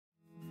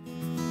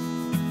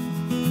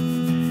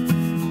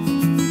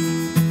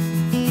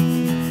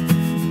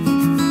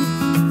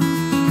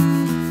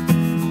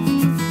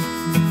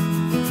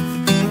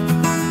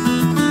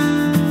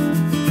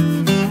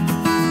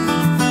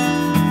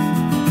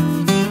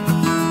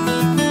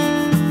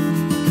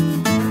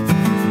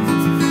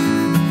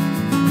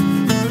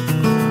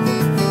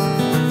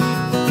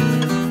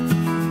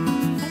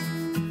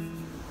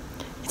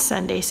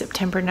Saturday,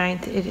 September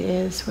 9th. It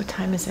is, what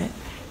time is it?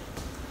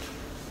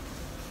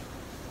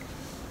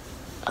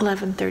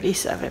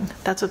 11:37.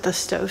 That's what the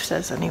stove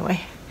says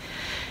anyway.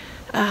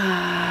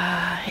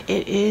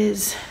 It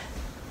is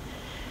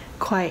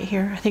quiet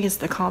here. I think it's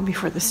the calm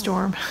before the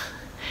storm.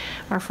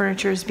 Our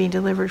furniture is being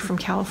delivered from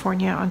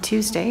California on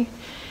Tuesday.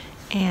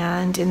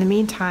 And in the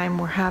meantime,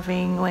 we're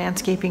having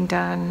landscaping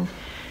done,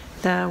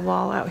 the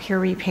wall out here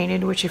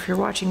repainted, which if you're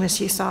watching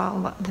this, you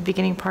saw the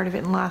beginning part of it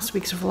in last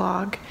week's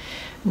vlog.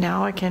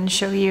 Now I can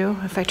show you,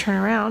 if I turn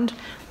around,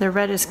 the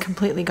red is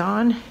completely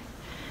gone.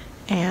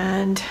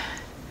 And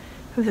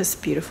this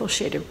beautiful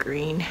shade of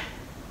green,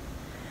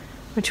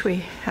 which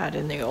we had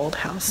in the old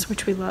house,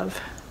 which we love.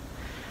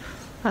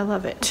 I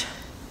love it.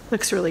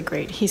 Looks really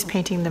great. He's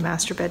painting the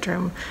master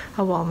bedroom,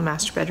 a wall in the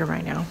master bedroom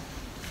right now.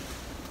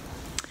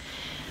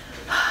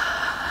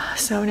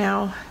 So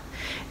now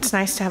it's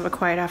nice to have a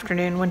quiet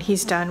afternoon. When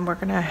he's done, we're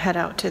gonna head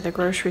out to the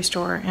grocery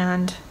store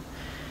and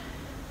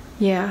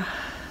yeah,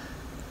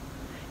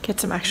 get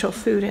some actual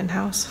food in the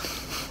house.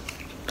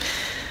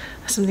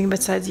 Something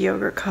besides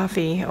yogurt,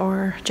 coffee,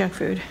 or junk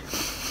food.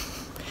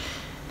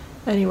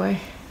 Anyway,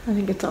 I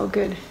think it's all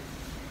good.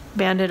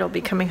 Bandit will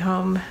be coming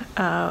home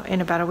in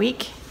about a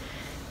week.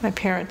 My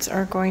parents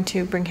are going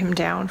to bring him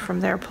down from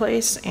their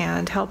place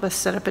and help us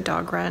set up a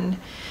dog run.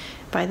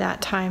 By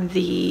that time,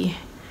 the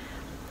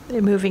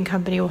moving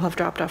company will have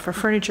dropped off our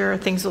furniture.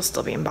 Things will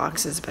still be in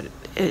boxes, but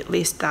at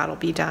least that'll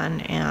be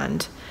done.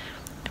 And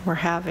we're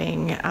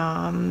having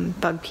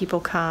bug people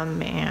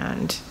come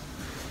and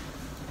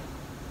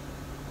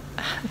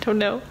I don't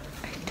know.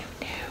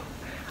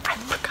 I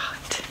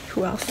forgot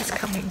who else is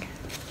coming.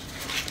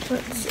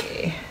 Let's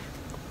see.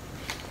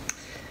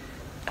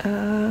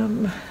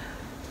 A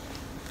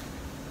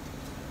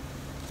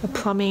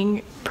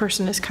plumbing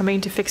person is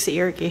coming to fix the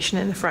irrigation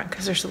in the front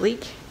because there's a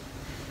leak.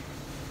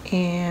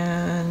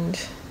 And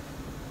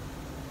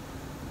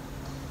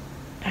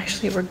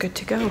actually we're good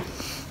to go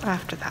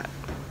after that.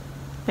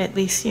 At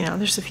least, you know,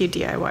 there's a few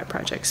DIY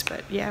projects,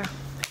 but yeah,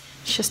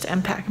 it's just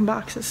unpacking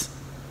boxes.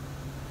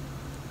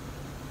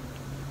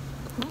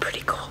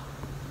 Pretty cool.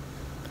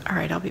 All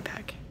right, I'll be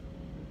back.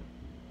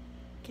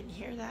 Can you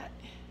hear that?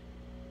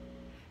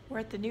 We're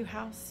at the new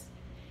house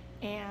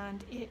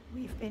and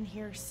we've been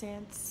here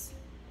since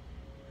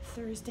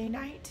Thursday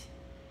night.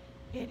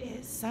 It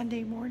is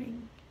Sunday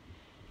morning,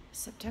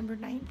 September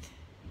 9th,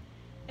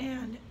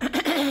 and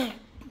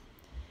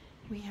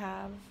we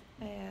have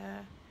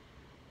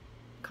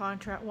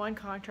one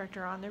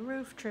contractor on the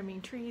roof,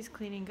 trimming trees,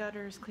 cleaning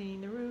gutters,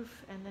 cleaning the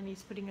roof, and then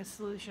he's putting a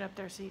solution up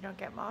there so you don't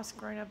get moss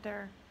growing up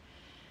there.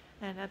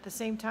 And at the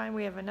same time,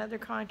 we have another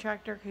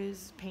contractor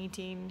who's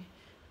painting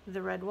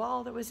the red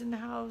wall that was in the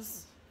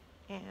house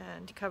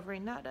and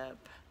covering that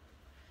up.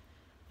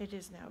 It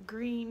is now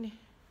green.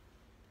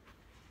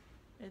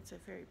 It's a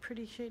very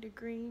pretty shade of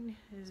green.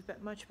 It is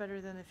much better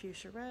than the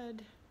fuchsia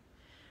red.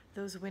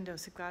 Those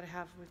windows have got to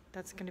have,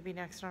 that's going to be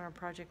next on our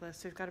project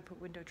list. We've got to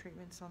put window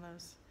treatments on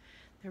those.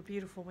 They're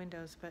beautiful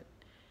windows, but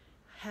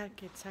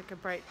heck, it's hecka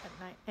bright at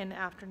night, in the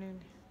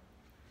afternoon.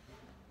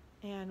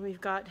 And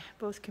we've got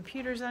both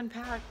computers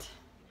unpacked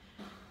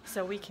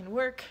so we can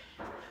work.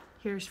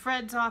 Here's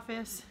Fred's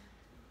office.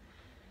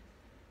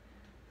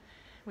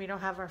 We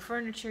don't have our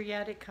furniture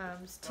yet. It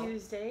comes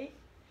Tuesday,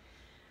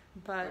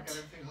 but I got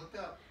everything hooked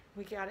up.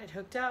 We got it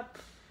hooked up.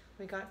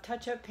 We got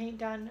touch-up paint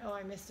done. Oh,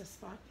 I missed a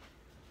spot.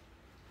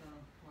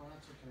 Well,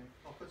 that's okay.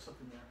 I'll put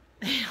something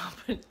there.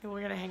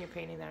 We're gonna hang a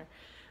painting there.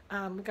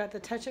 We got the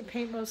touch-up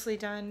paint mostly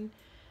done.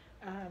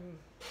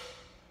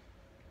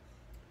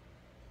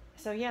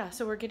 So yeah,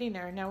 so we're getting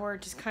there. Now we're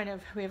just kind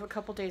of, we have a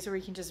couple days where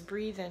we can just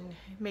breathe and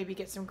maybe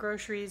get some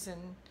groceries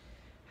and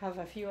have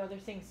a few other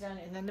things done.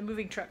 And then the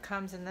moving truck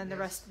comes and then the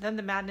rest, then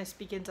the madness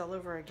begins all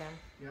over again.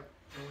 Yep,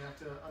 and we have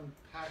to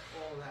unpack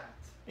all that.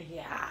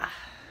 Yeah,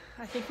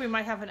 I think we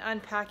might have an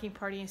unpacking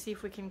party and see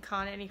if we can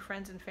con any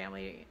friends and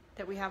family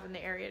that we have in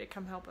the area to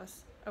come help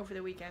us over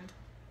the weekend.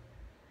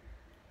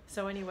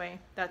 So anyway,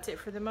 that's it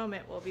for the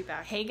moment. We'll be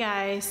back. Hey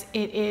guys,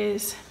 it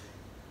is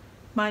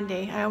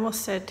Monday. I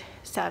almost said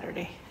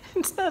Saturday.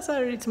 It's not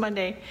Saturday, it's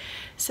Monday,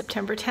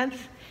 September 10th.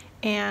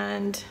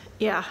 And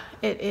yeah,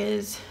 it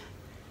is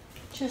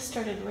just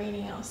started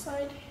raining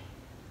outside.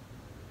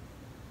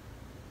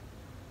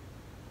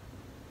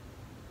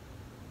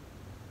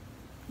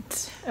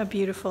 It's a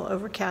beautiful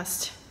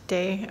overcast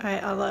day. I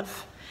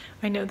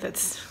know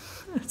that's,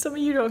 some of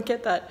you don't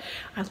get that.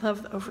 I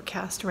love the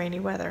overcast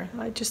rainy weather.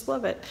 I just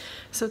love it.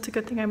 So it's a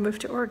good thing I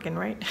moved to Oregon,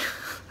 right?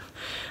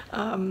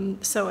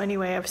 So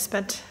anyway, I've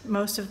spent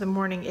most of the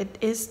morning, it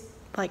is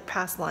like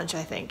past lunch,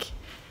 I think.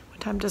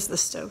 What time does the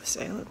stove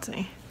say? Let's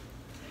see.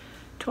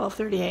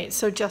 12:38,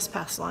 so just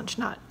past lunch,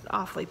 not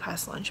awfully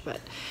past lunch,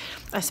 but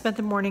I spent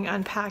the morning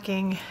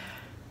unpacking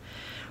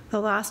the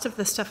last of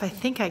the stuff I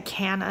think I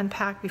can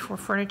unpack before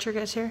furniture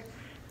gets here.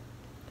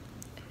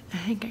 I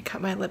think I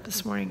cut my lip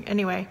this morning.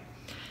 Anyway,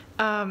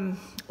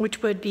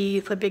 which would be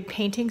the big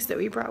paintings that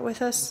we brought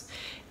with us.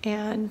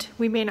 And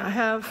we may not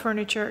have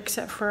furniture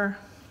except for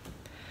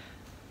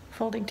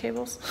folding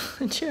tables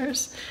and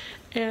chairs.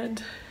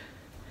 And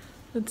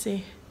let's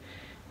see,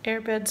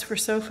 airbeds for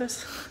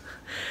sofas.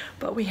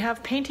 But we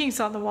have paintings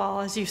on the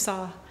wall, as you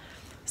saw.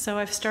 So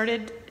I've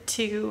started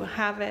to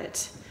have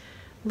it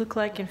look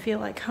like and feel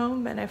like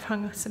home, and I've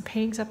hung some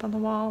paintings up on the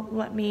wall.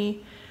 Let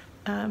me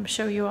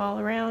show you all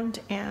around,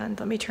 and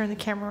let me turn the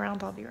camera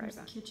around. I'll be right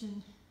back.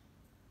 Kitchen,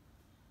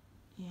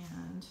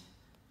 and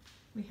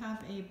we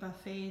have a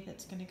buffet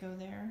that's going to go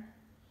there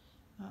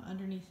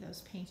underneath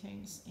those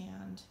paintings,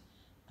 and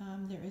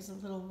there is a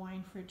little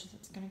wine fridge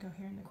that's going to go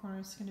here in the corner.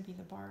 It's going to be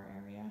the bar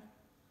area,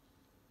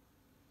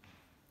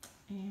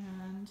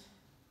 and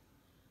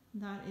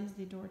that is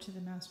the door to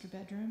the master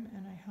bedroom,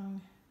 and I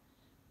hung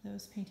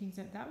those paintings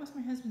up. That was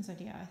my husband's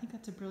idea. I think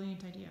that's a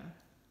brilliant idea.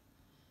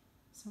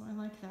 So I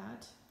like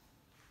that.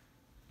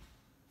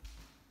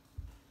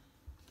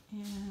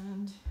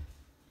 And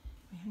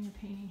we hang a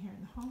painting here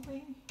in the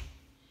hallway.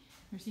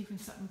 There's even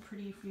something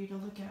pretty for you to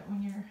look at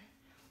when you're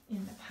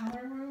in the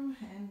powder room,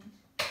 and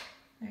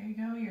there you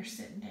go, you're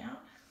sitting down.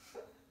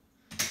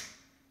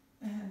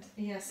 And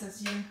yes,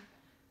 as you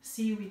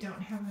see, we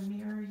don't have a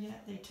mirror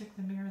yet. They took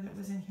the mirror that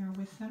was in here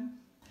with them.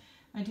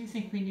 I do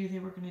think we knew they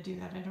were going to do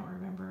that. I don't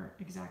remember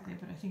exactly,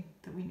 but I think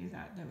that we knew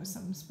that. That was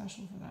something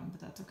special for them, but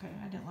that's okay.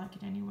 I didn't like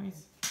it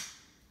anyways.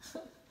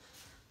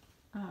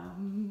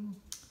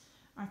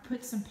 I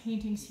put some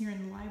paintings here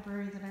in the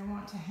library that I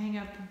want to hang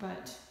up,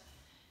 but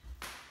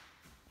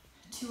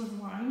two of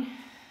mine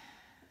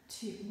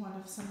to one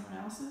of someone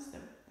else's.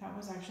 That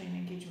was actually an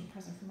engagement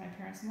present from my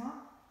parents-in-law.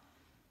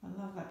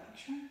 I love that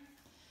picture.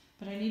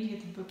 But I need to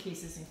get the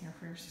bookcases in here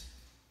first.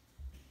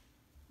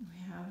 We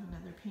have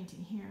another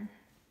painting here,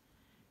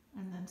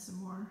 and then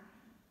some more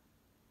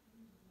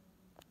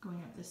going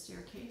up the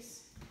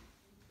staircase.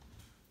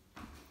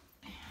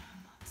 And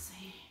let's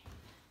see,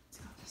 let's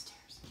go up the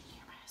stairs. You can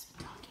hear my husband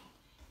talking.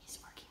 He's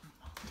working from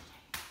home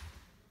today.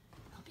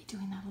 I'll be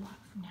doing that a lot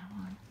from now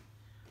on.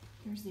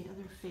 Here's the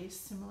other face,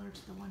 similar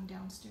to the one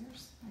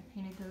downstairs. I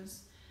painted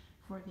those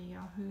for the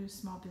Yahoo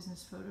Small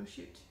Business Photo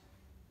Shoot.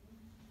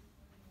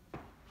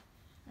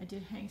 I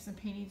did hang some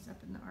paintings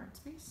up in the art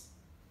space.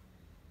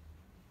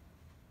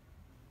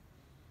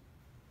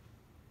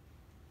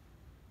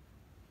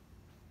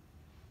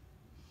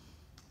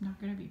 I'm not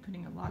going to be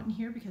putting a lot in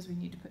here because we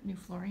need to put new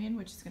flooring in,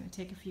 which is going to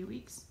take a few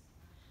weeks.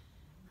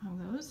 Hung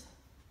those.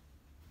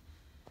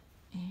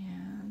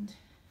 And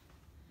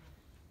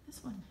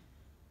this one.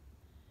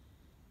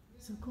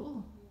 So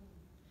cool.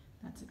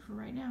 That's it for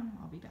right now.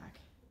 I'll be back.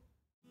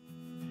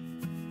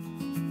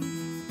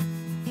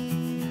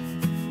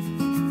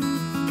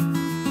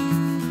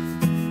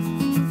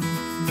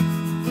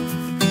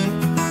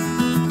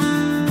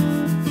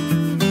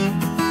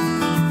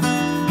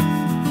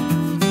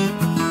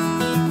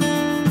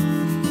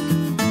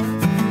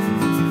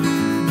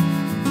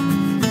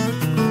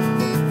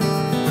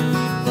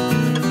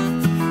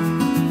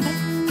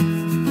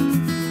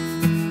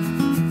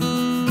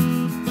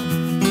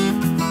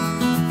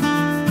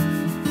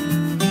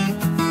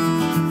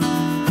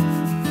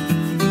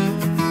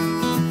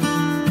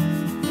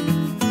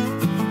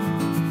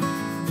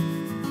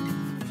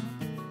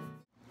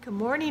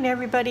 Morning,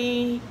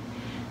 everybody.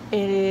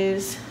 It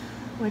is,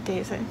 what day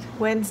is it?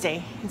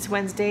 Wednesday. It's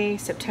Wednesday,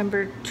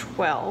 September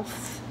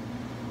 12th.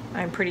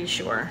 I'm pretty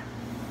sure.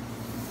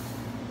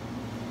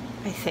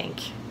 I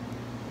think.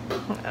 I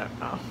don't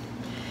know.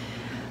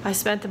 I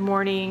spent the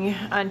morning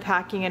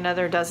unpacking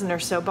another dozen or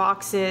so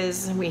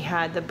boxes. We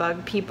had the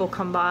bug people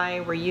come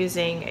by. We're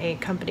using a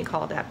company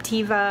called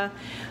Aptiva.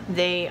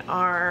 They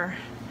are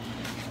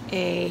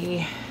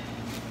a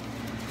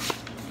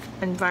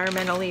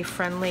environmentally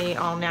friendly,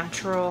 all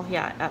natural,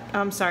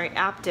 I'm sorry,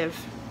 Aptiv.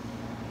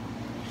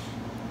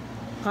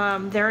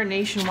 They're a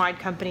nationwide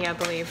company, I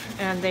believe,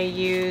 and they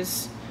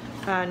use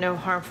no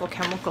harmful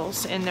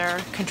chemicals in their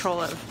control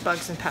of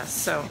bugs and pests,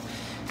 so,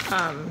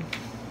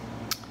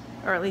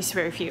 or at least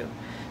very few.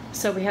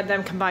 So we had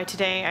them come by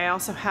today. I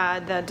also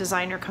had the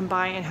designer come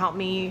by and help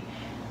me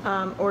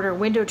order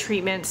window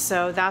treatments,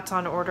 so that's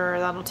on order.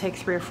 That'll take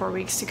 3 or 4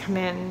 weeks to come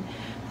in.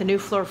 The new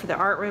floor for the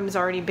art room has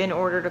already been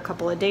ordered a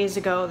couple of days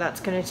ago.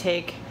 That's going to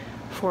take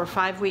 4 or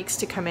 5 weeks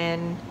to come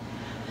in.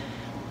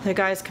 The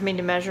guy's coming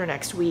to measure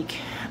next week.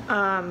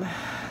 Got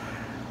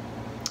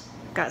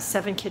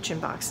 7 kitchen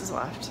boxes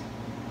left.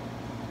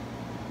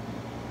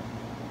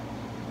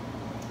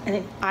 And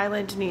the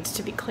island needs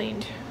to be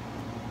cleaned.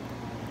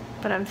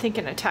 But I'm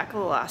thinking to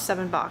tackle the last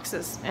 7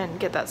 boxes and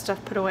get that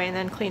stuff put away and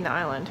then clean the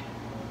island.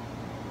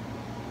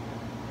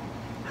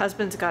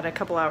 Husband's got a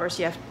couple hours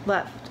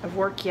left of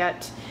work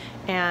yet.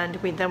 And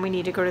then we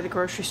need to go to the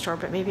grocery store,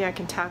 but maybe I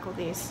can tackle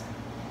these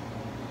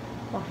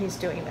while he's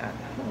doing that.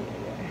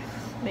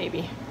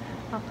 Maybe.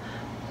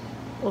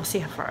 We'll see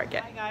how far I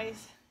get. Hi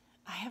guys.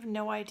 I have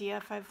no idea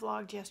if I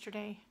vlogged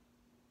yesterday.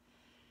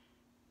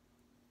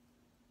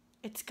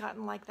 It's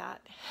gotten like that.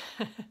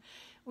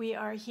 We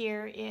are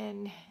here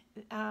in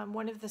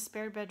one of the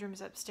spare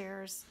bedrooms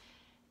upstairs.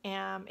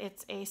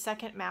 It's a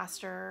second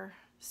master,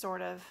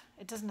 sort of.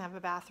 It doesn't have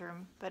a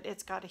bathroom, but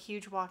it's got a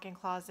huge walk-in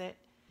closet.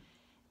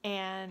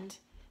 And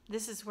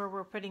this is where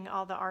we're putting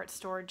all the art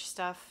storage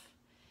stuff.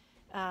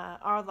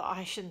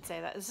 I shouldn't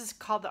say that. This is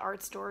called the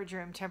art storage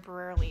room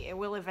temporarily. It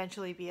will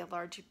eventually be a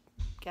large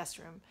guest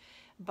room,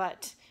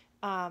 but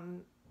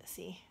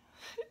see,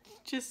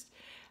 just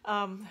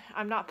I'm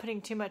not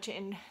putting too much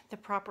in the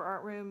proper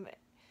art room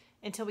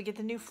until we get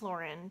the new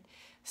floor in.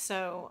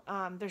 So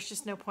there's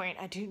just no point.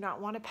 I do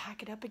not want to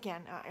pack it up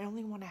again. I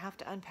only want to have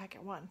to unpack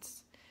it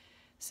once.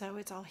 So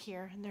it's all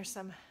here, and there's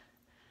some,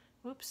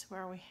 whoops,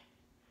 where are we?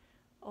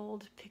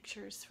 Old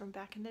pictures from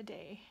back in the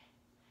day.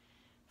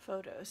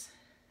 Photos.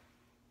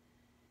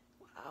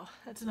 Wow,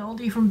 that's an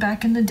oldie from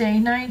back in the day,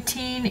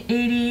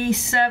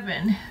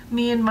 1987.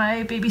 Me and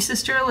my baby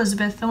sister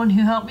Elizabeth, the one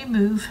who helped me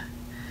move.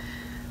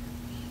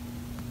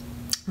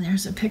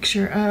 There's a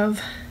picture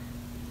of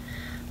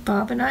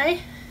Bob and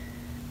I,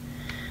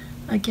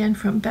 again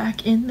from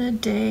back in the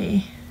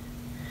day.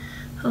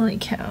 Holy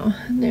cow.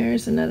 And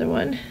there's another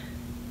one.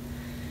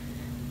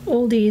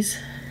 Oldies.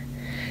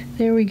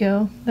 There we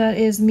go. That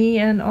is me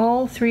and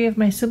all three of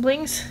my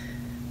siblings.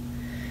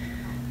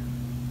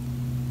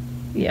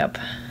 Yep.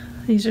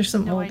 These are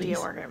some oldies. No idea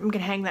where I'm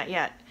gonna hang that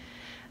yet.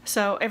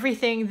 So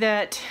everything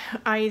that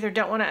I either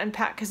don't want to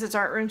unpack because it's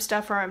art room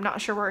stuff, or I'm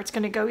not sure where it's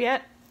gonna go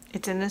yet,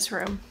 it's in this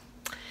room.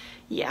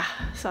 Yeah,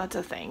 so that's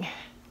a thing.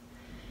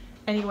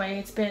 Anyway,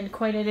 it's been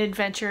quite an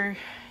adventure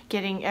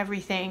getting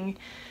everything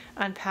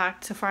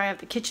unpacked. So far I have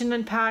the kitchen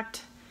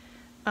unpacked,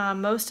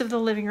 most of the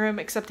living room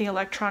except the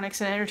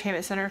electronics and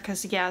entertainment center,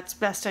 because yeah, it's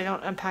best I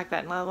don't unpack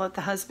that and I'll let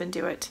the husband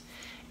do it.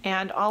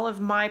 And all of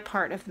my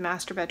part of the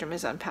master bedroom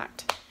is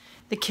unpacked.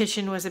 The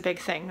kitchen was a big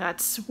thing.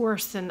 That's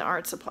worse than the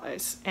art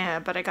supplies,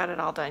 but I got it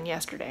all done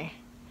yesterday.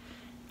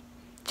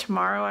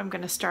 Tomorrow I'm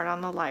going to start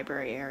on the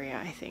library area,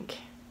 I think.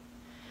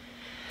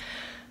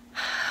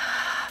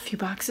 A few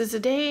boxes a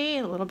day,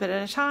 a little bit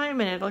at a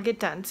time, and it'll get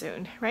done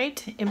soon,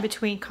 right? In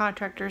between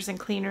contractors and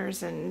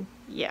cleaners, and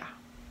yeah.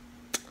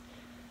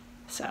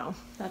 So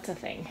that's a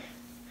thing.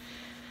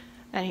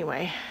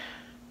 Anyway,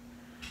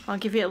 I'll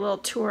give you a little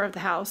tour of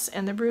the house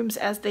and the rooms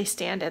as they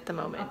stand at the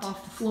moment. Up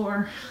off the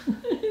floor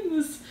in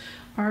this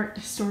art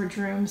storage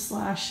room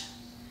slash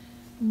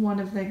one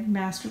of the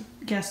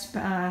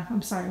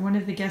one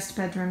of the guest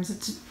bedrooms.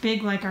 It's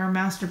big like our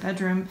master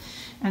bedroom,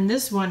 and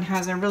this one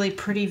has a really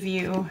pretty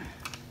view.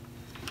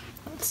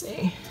 Let's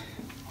see.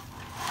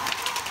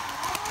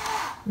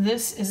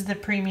 This is the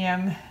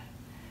premium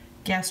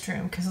guest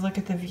room because look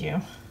at the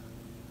view,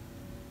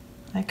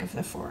 like of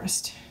the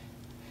forest.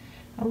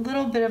 A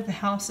little bit of the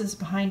house is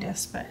behind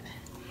us, but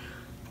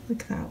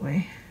look that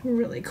way.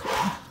 Really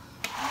cool.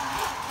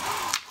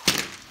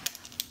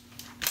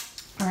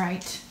 All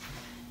right,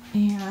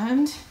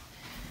 and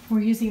we're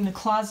using the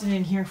closet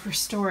in here for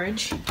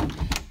storage,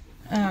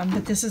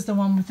 but this is the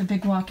one with the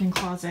big walk-in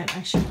closet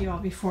I showed you all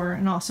before,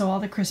 and also all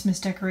the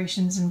Christmas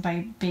decorations and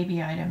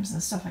baby items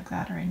and stuff like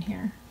that are in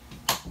here.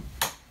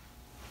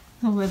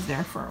 I'll live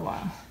there for a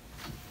while.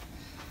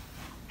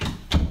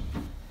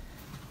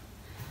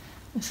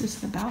 This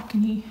is the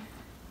balcony.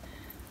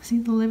 See,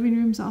 the living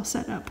room's all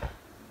set up,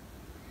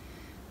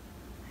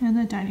 and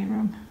the dining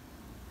room.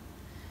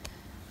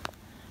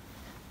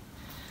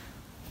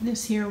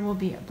 This here will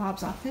be at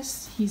Bob's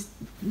office. He's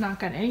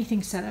not got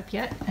anything set up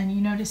yet, and you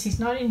notice he's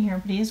not in here,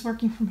 but he is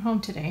working from home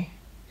today.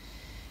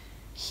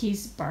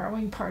 He's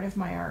borrowing part of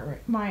my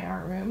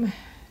art room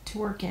to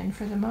work in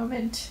for the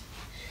moment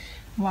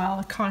while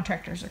the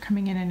contractors are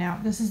coming in and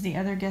out. This is the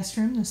other guest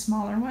room, the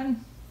smaller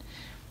one.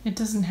 It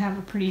doesn't have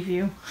a pretty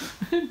view.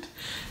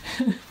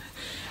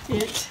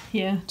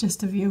 Yeah,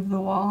 just a view of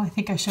the wall. I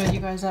think I showed you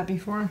guys that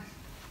before.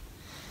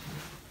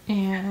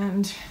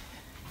 And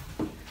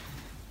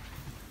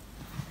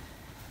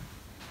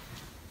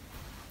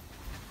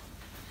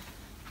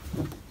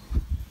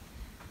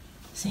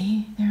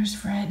see, there's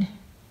Fred.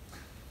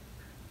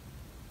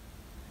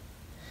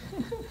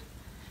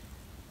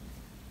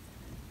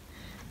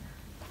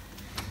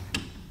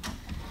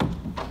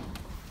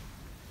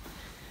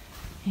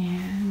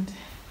 And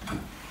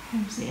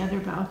there's the other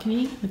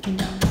balcony looking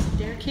down the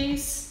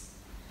staircase.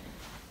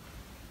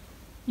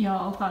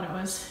 Y'all thought it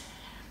was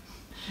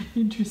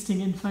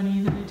interesting and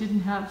funny that I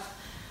didn't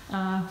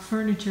have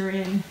furniture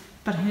in,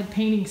 but I had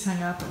paintings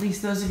hung up, at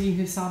least those of you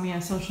who saw me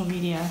on social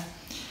media.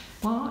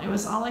 Well, it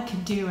was all I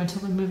could do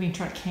until the moving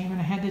truck came and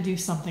I had to do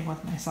something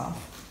with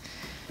myself.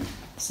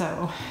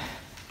 So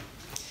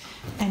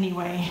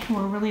anyway,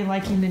 we're really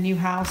liking the new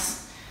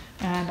house,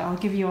 and I'll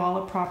give you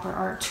all a proper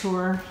art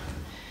tour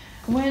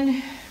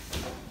when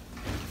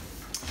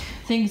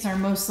things are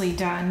mostly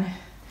done.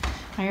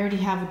 I already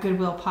have a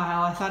Goodwill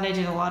pile. I thought I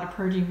did a lot of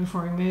purging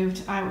before we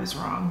moved. I was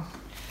wrong.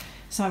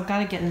 So I've got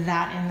to get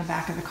that in the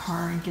back of the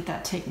car and get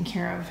that taken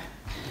care of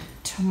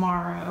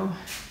tomorrow.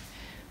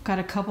 Got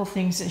a couple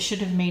things that should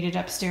have made it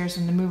upstairs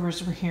when the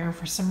movers were here.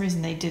 For some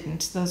reason they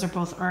didn't. Those are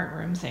both art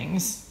room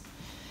things.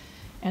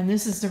 And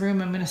this is the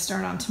room I'm going to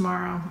start on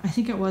tomorrow. I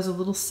think it was a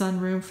little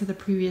sunroom for the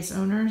previous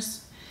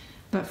owners,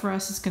 but for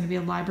us it's going to be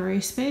a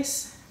library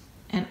space.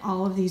 And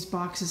all of these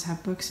boxes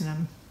have books in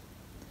them.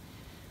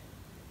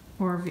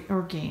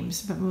 Or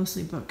games, but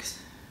mostly books.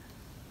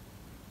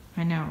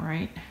 I know,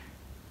 right?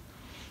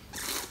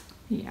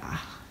 Yeah.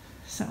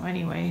 So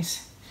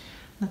anyways,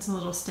 that's a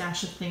little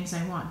stash of things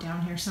I want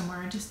down here somewhere.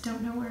 I just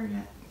don't know where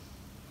yet.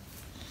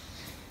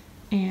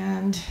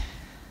 And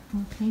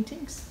more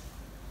paintings.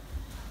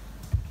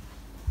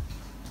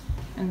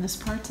 And this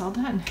part's all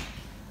done.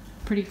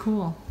 Pretty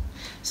cool.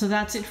 So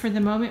that's it for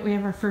the moment. We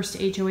have our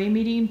first HOA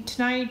meeting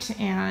tonight,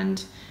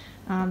 and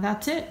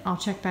that's it. I'll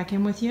check back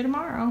in with you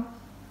tomorrow.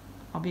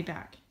 I'll be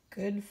back.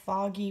 Good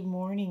foggy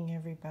morning,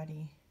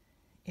 everybody.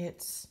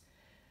 It's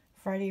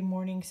Friday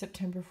morning,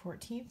 September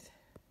 14th.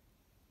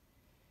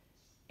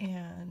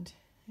 And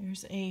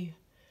there's a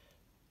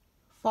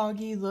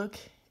foggy look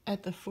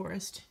at the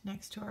forest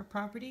next to our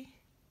property.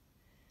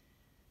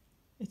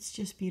 It's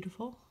just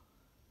beautiful.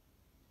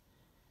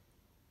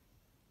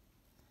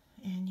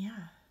 And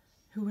yeah,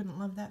 who wouldn't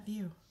love that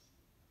view?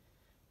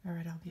 All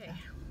right, I'll be back.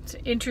 It's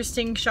an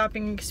interesting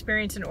shopping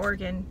experience in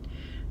Oregon.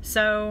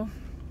 So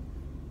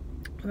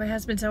my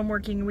husband's home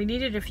working. We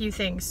needed a few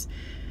things.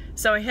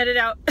 So I headed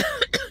out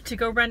to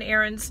go run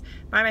errands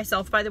by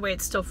myself. By the way,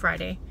 it's still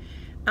Friday.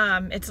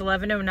 It's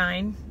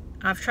 11:09.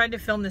 I've tried to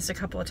film this a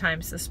couple of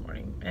times this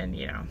morning, and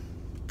you know,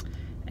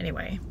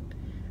 anyway.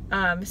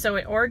 So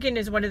Oregon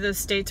is one of those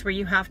states where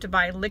you have to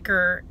buy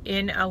liquor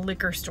in a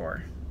liquor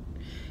store.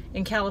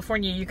 In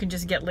California, you can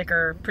just get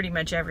liquor pretty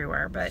much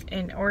everywhere, but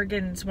in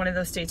Oregon, it's one of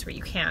those states where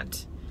you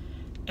can't.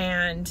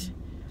 And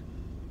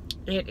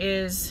it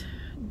is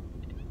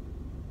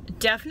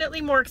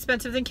definitely more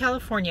expensive than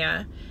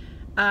California.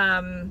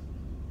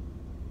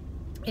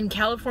 In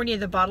California,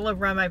 the bottle of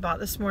rum I bought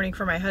this morning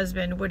for my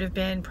husband would have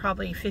been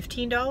probably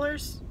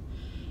 $15,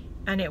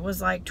 and it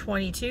was like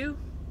 $22.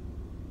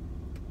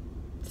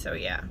 So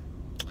yeah.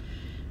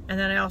 And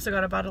then I also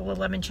got a bottle of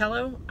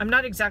limoncello. I'm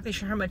not exactly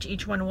sure how much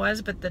each one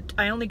was, but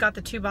I only got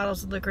the 2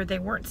 bottles of liquor. They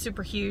weren't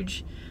super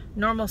huge,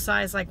 normal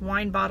size, like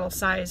wine bottle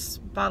size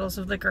bottles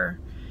of liquor,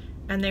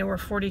 and they were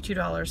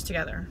 $42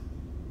 together.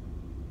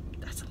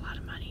 That's a lot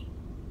of money.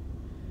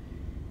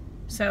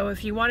 So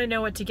if you want to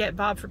know what to get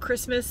Bob for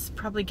Christmas,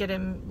 probably get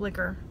him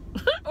liquor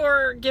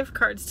or gift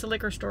cards to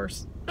liquor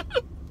stores.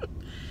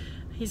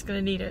 He's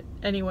gonna need it.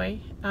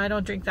 Anyway, I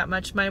don't drink that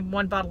much. My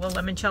 1 bottle of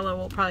limoncello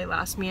will probably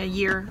last me a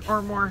year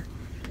or more,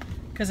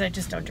 because I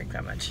just don't drink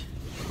that much.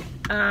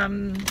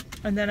 And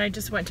then I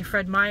just went to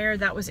Fred Meyer.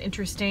 That was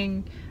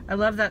interesting. I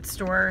love that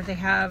store. They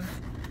have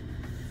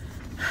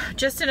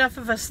just enough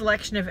of a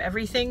selection of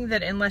everything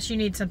that unless you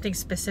need something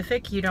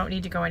specific, you don't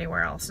need to go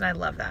anywhere else. And I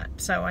love that.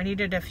 So I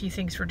needed a few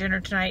things for dinner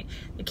tonight.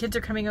 The kids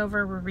are coming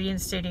over. We're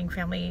reinstating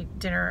family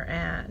dinner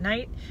at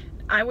night.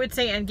 I would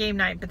say end game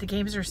night, but the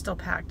games are still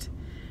packed.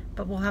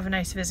 But we'll have a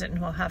nice visit, and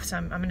we'll have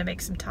some, I'm going to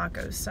make some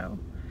tacos. So,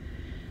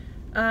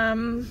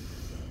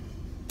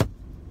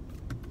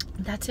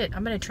 that's it.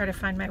 I'm going to try to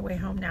find my way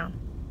home now,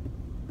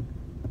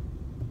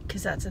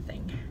 because that's a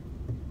thing.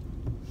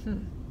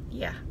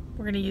 Yeah,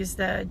 we're going to use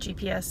the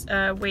GPS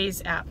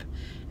Waze app.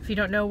 If you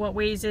don't know what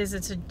Waze is,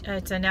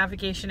 it's a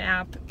navigation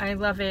app. I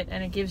love it,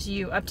 and it gives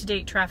you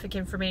up-to-date traffic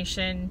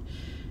information.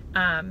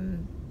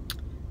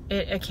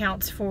 It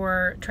accounts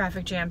for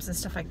traffic jams and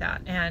stuff like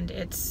that, and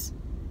it's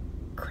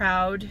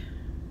crowd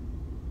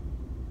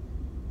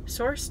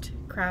sourced,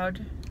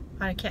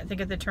 I can't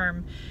think of the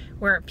term,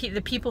 where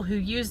the people who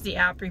use the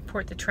app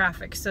report the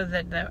traffic so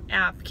that the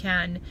app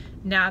can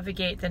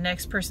navigate the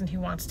next person who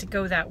wants to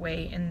go that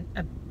way in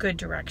a good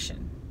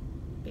direction,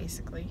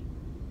 basically.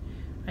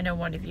 I know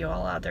one of you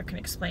all out there can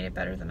explain it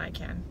better than I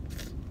can.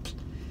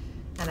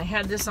 And I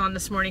had this on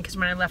this morning because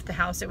when I left the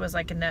house, it was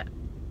like in the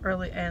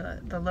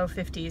low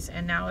 50s,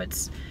 and now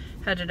it's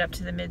headed up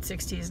to the mid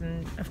 60s,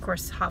 and of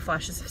course hot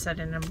flashes have set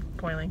in and I'm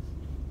boiling.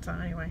 So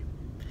anyway,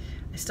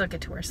 I still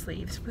get to wear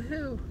sleeves.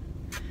 Woohoo!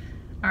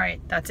 All right,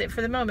 that's it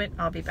for the moment.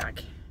 I'll be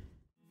back.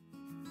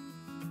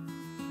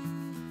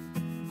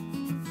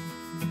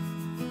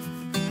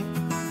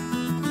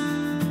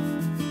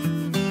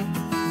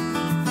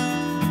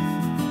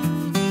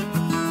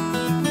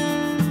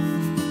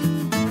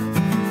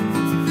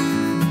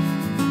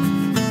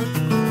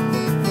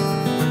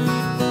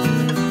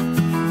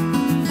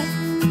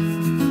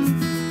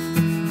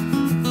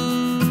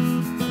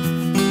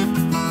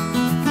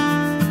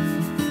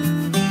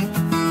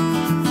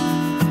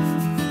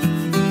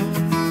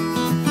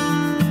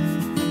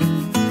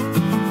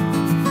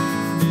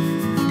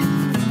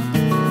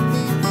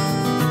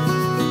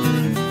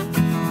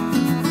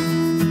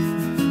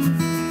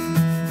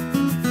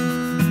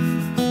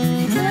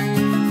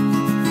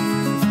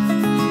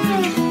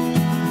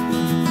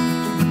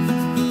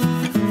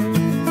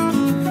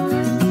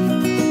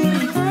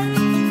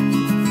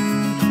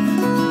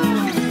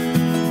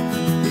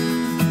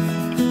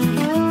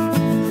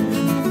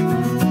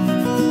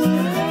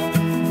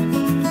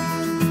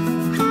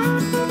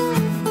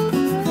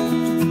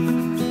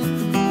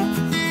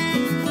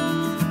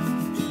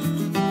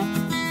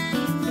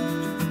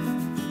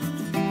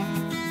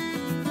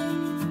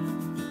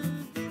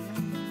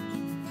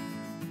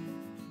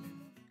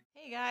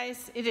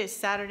 It is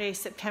Saturday,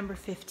 September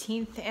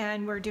 15th,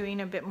 and we're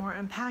doing a bit more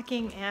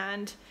unpacking,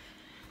 and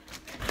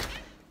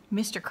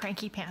Mr.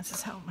 Cranky Pants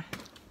is home.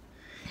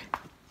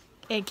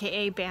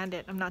 AKA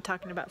Bandit. I'm not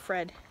talking about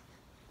Fred.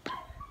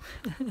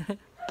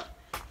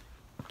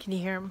 Can you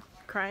hear him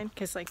crying?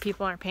 Because like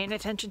people aren't paying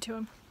attention to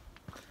him.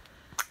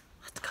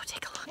 Let's go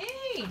take a look.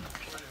 Hey!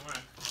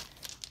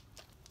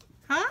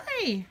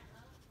 Hi!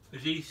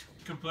 Is he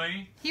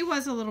complaining? He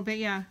was a little bit,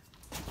 yeah.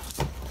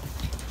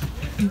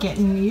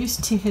 Getting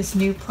used to his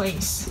new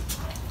place.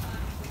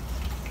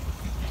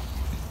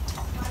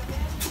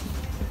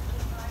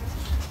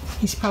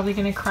 He's probably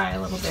gonna cry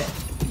a little bit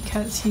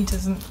because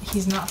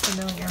he's not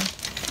familiar.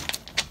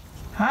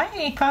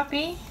 Hi,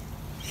 puppy.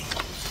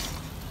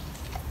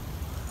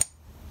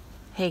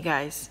 Hey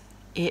guys,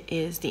 it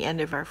is the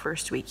end of our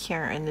first week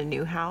here in the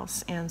new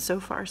house, and so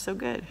far so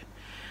good.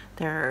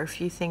 There are a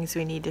few things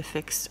we need to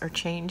fix or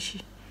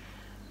change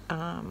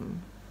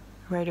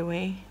right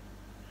away,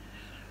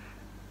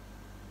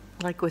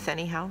 like with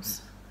any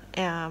house,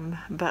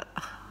 but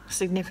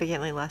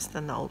significantly less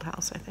than the old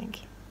house, I think.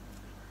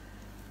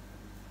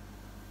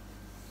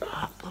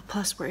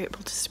 Plus we're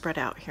able to spread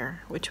out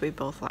here, which we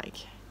both like.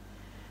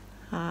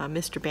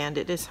 Mr.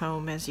 Bandit is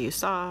home, as you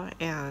saw,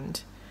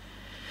 and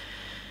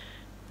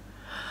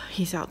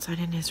he's outside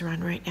in his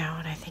run right now,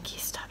 and I think he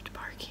stopped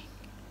barking.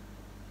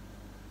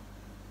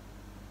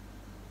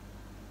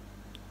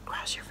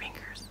 Cross your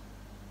fingers.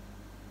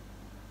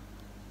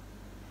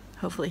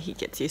 Hopefully he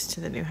gets used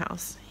to the new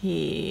house.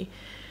 He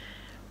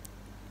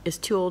is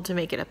too old to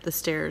make it up the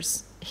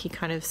stairs. He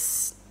kind of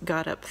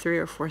got up 3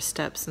 or 4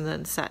 steps and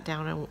then sat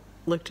down and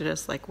looked at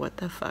us like, what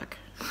the fuck?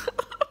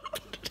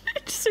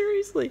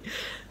 Seriously.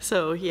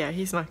 So yeah,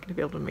 he's not going to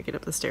be able to make it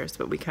up the stairs,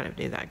 but we kind of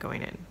knew that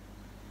going in.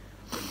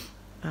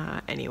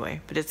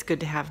 Anyway, but it's good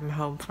to have him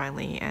home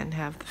finally and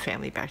have the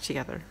family back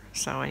together.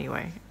 So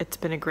anyway, it's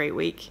been a great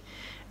week,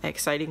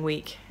 exciting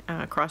week.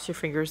 Cross your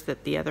fingers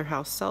that the other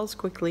house sells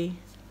quickly.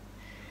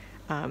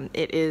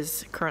 It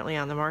is currently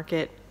on the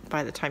market.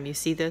 By the time you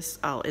see this,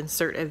 I'll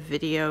insert a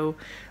video,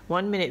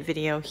 1-minute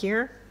video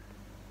here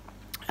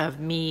of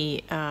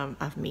the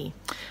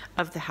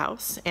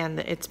house, and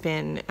it's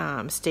been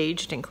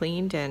staged and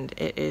cleaned, and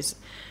it is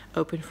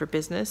open for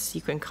business.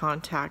 You can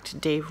contact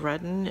Dave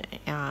Rudden.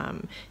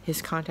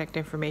 His contact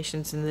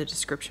information's in the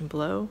description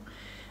below.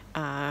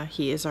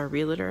 He is our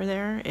realtor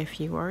there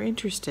if you are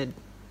interested.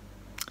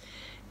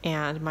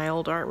 And my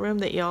old art room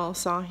that y'all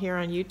saw here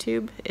on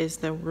YouTube is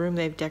the room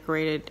they've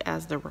decorated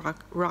as the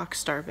rock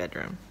star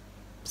bedroom.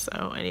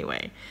 So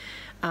anyway,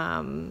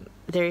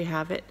 there you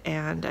have it,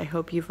 and I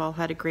hope you've all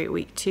had a great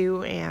week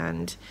too,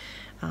 and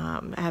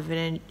have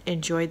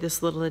enjoyed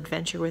this little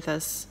adventure with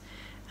us.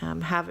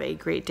 Have a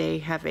great day,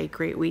 have a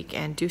great week,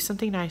 and do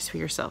something nice for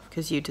yourself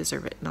because you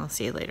deserve it. And I'll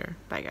see you later.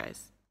 Bye,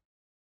 guys.